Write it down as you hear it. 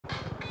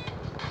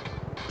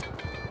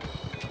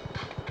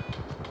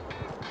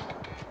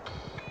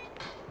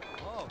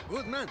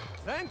Good man.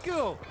 Thank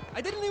you.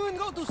 I didn't even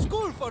go to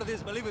school for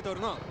this, believe it or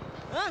not.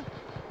 Huh?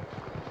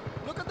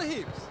 Look at the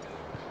hips.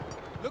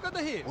 Look at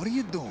the hips. What are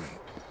you doing?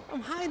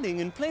 I'm hiding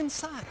in plain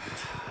sight.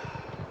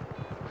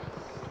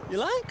 You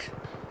like?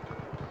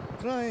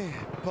 Try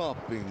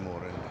popping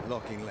more and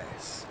locking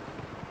less.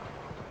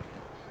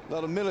 A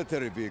lot of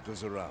military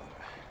vehicles around.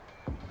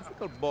 I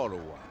think I'll borrow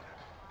one.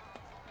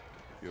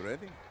 You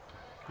ready?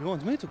 You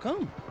want me to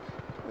come?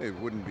 It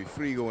wouldn't be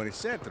Frigo and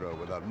etc.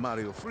 without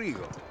Mario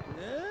Frigo.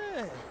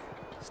 Yeah.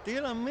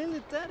 Still a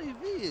military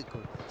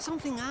vehicle.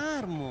 Something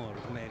armored,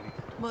 maybe.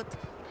 But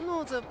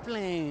not a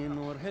plane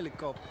or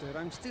helicopter.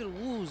 I'm still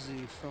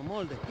woozy from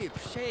all the hip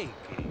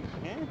shaking.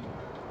 Eh?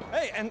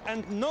 Hey,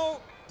 and no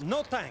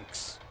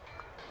tanks.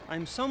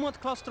 I'm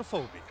somewhat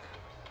claustrophobic.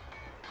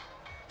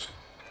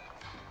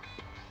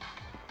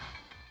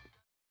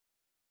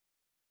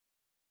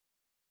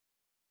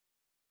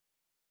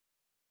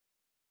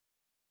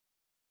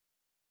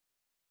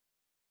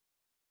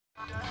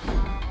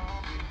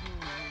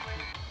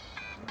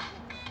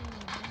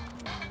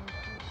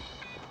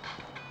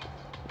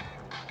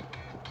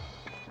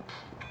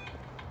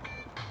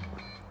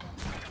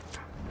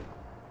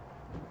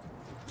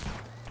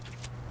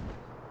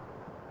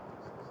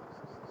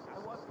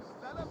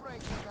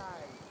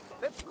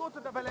 Let's go to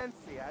the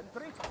Valencia and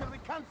drink till we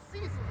can't see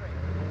straight.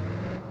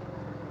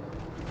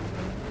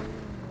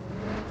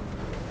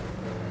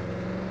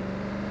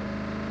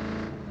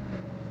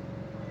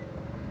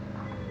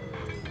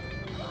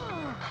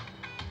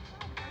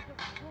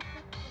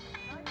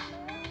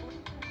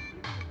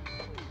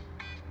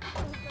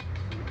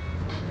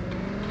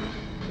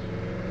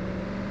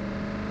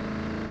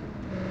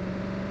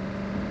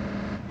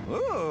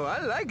 Oh,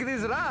 I like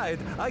this ride.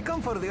 I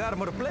come for the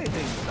armor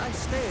plating. I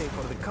stay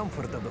for the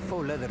comfort of the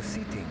faux leather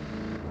seating.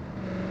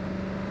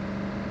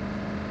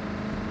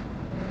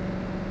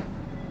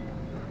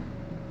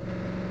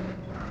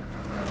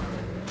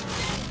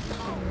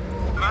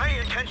 My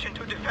intention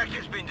to defect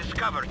has been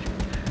discovered.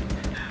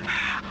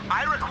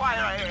 I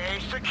require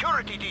a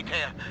security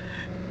detail.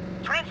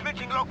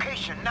 Transmitting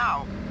location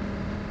now.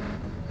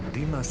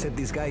 Dima said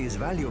this guy is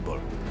valuable.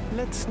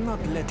 Let's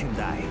not let him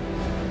die.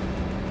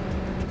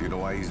 Do you know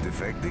why he's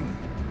defecting?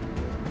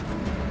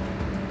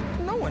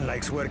 No one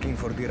likes working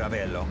for Di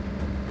Ravello.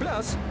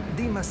 Plus,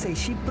 Dima says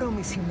she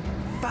promised him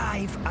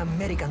 $5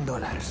 American.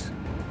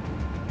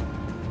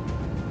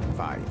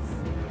 5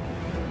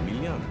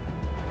 million.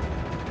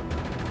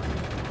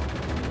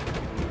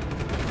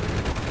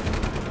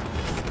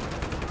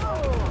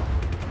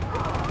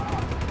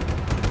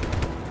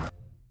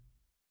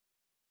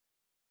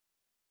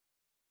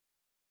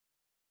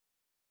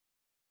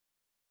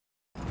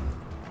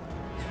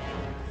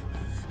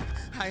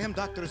 I am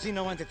Dr.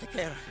 Zeno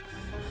Antithecera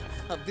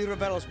of Di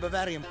Ravello's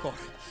Bavarium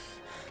Corps.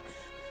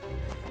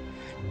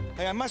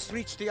 I must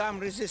reach the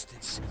armed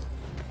resistance.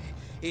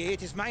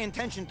 It is my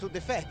intention to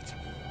defect.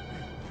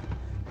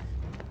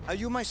 Are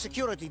you my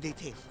security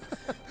detail?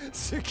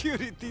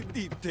 Security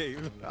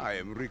detail. I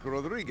am Rico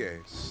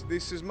Rodriguez.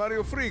 This is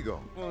Mario Frigo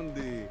on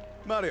the...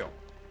 Mario,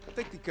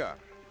 take the car.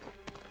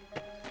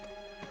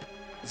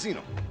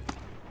 Zeno,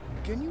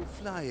 can you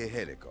fly a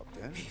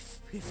helicopter?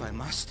 If I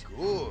must.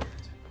 Good.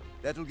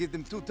 That'll give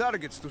them 2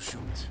 targets to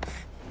shoot.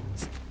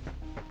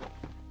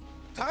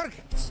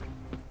 Targets?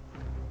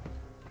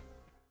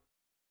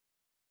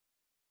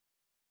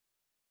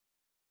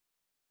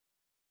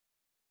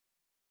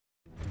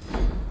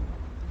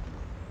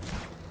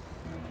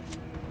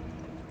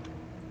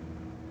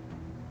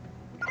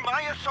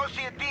 My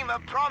associate Dima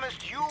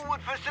promised you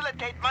would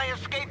facilitate my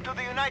escape to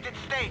the United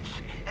States.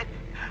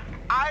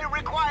 I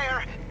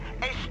require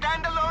a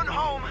standalone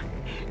home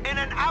in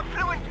an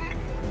affluent...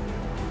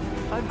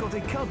 I've got a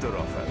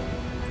counteroffer.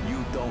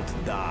 You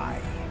don't die.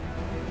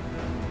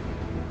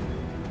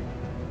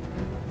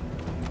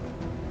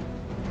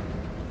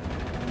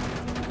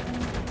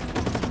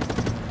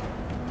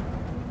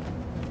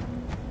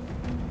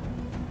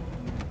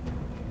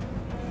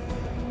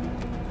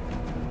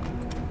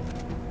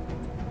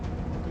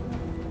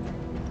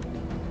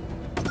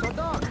 So,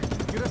 Doc,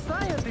 you're a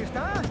scientist,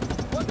 huh?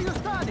 What do you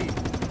study?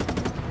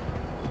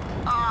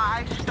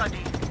 I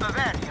study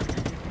Bavarium.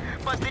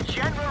 But the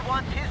General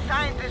wants his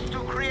scientists to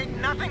create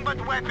nothing but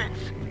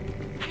weapons.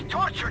 He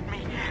tortured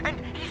me, and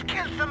he's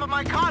killed some of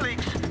my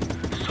colleagues.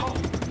 So,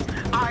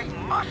 I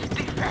must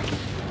defect.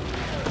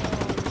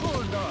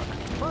 Cool, Doc.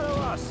 Follow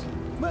us.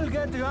 We'll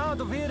get you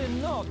out of here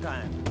in no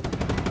time.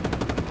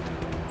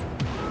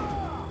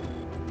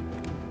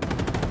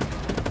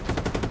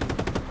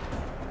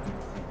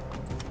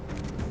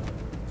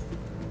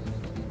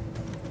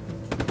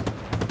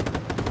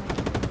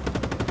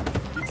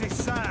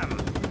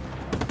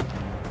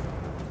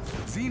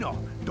 Zeno,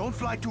 don't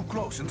fly too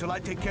close until I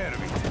take care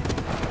of it.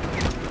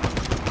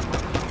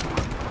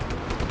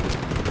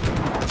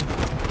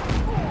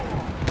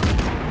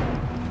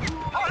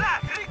 Hola,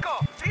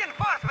 Rico!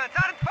 Reinforcements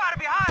aren't far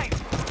behind!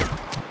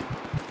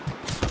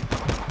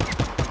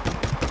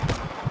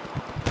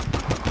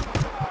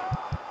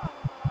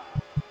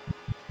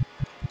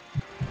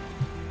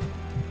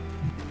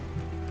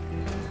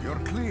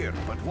 You're clear.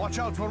 clear, but watch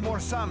out for more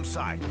SAM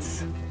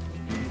sites.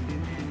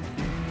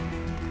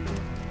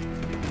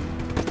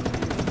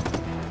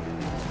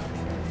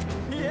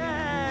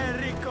 Yeah,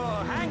 Rico,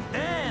 hang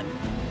ten!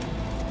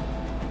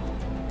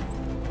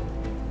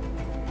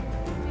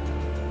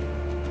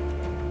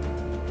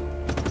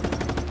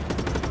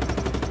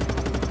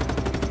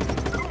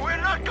 We're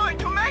not going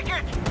to make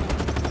it!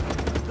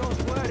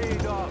 Don't worry,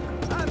 Doc.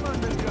 I'm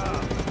on the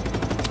job.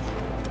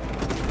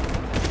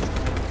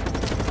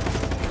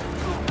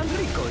 And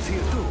Rico's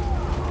here too.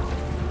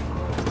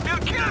 They'll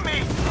kill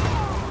me!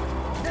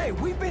 Hey,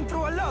 we've been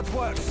through a lot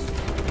worse.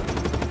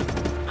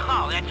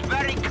 Oh, that's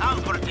very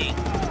comforting.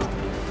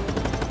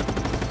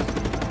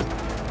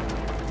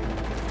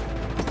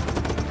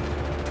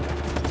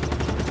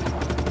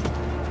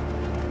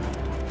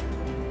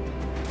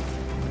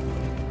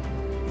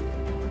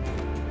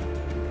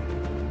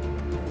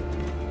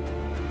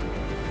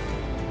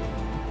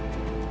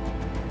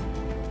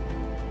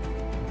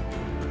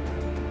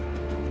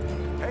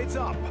 Heads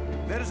up!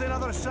 There's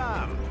another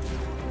SAM!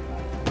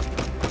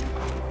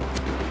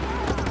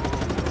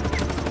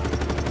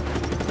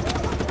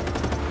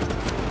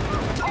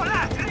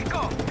 Hola,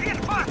 Rico!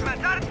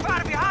 Reinforcements aren't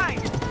far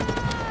behind!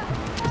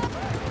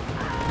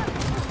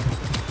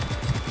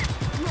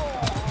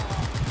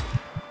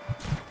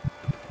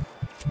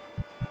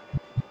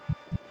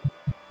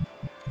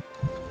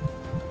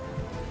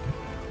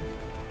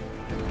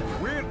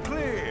 We're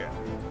clear!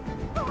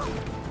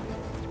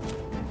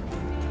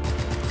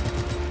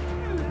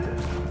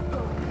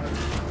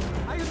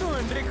 How you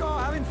doing, Rico?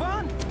 Having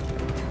fun?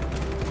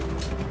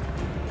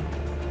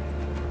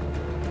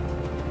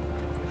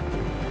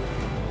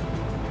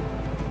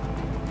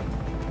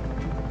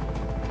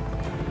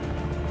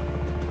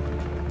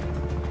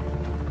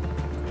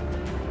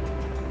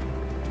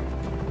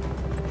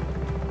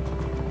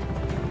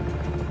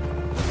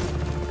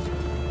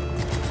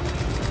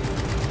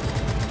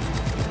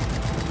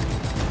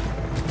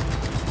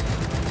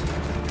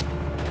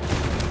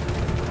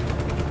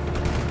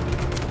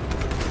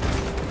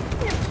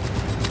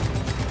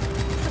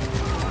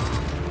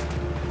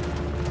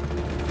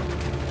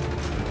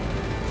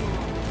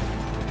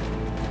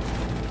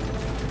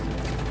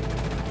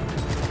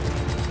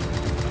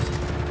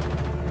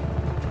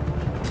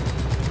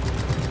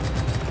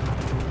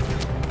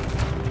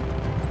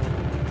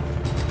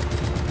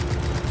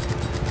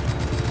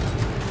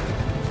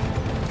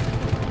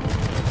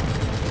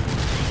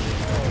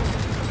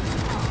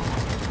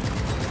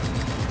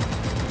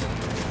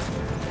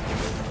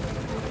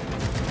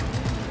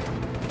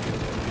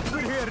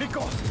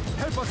 Rico,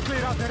 help us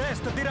clear out the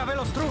rest of Di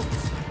Ravello's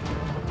troops.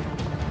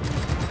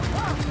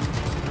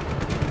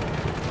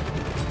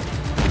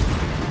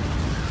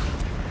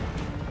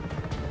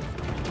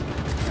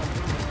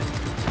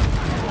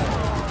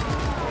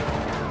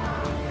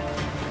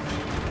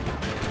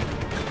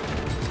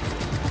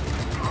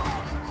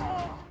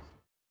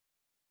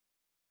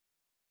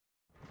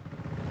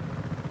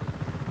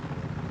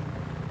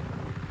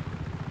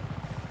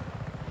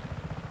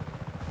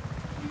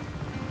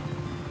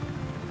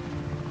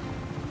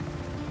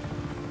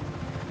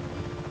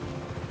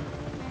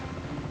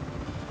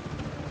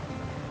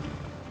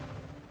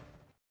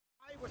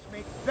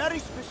 Make very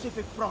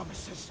specific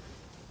promises.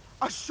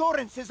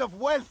 Assurances of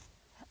wealth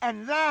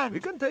and land.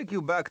 We can take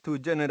you back to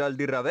General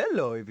Di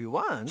Ravello if you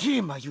want.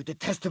 Jima, you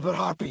detestable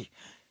harpy.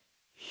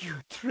 You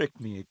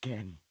tricked me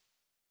again.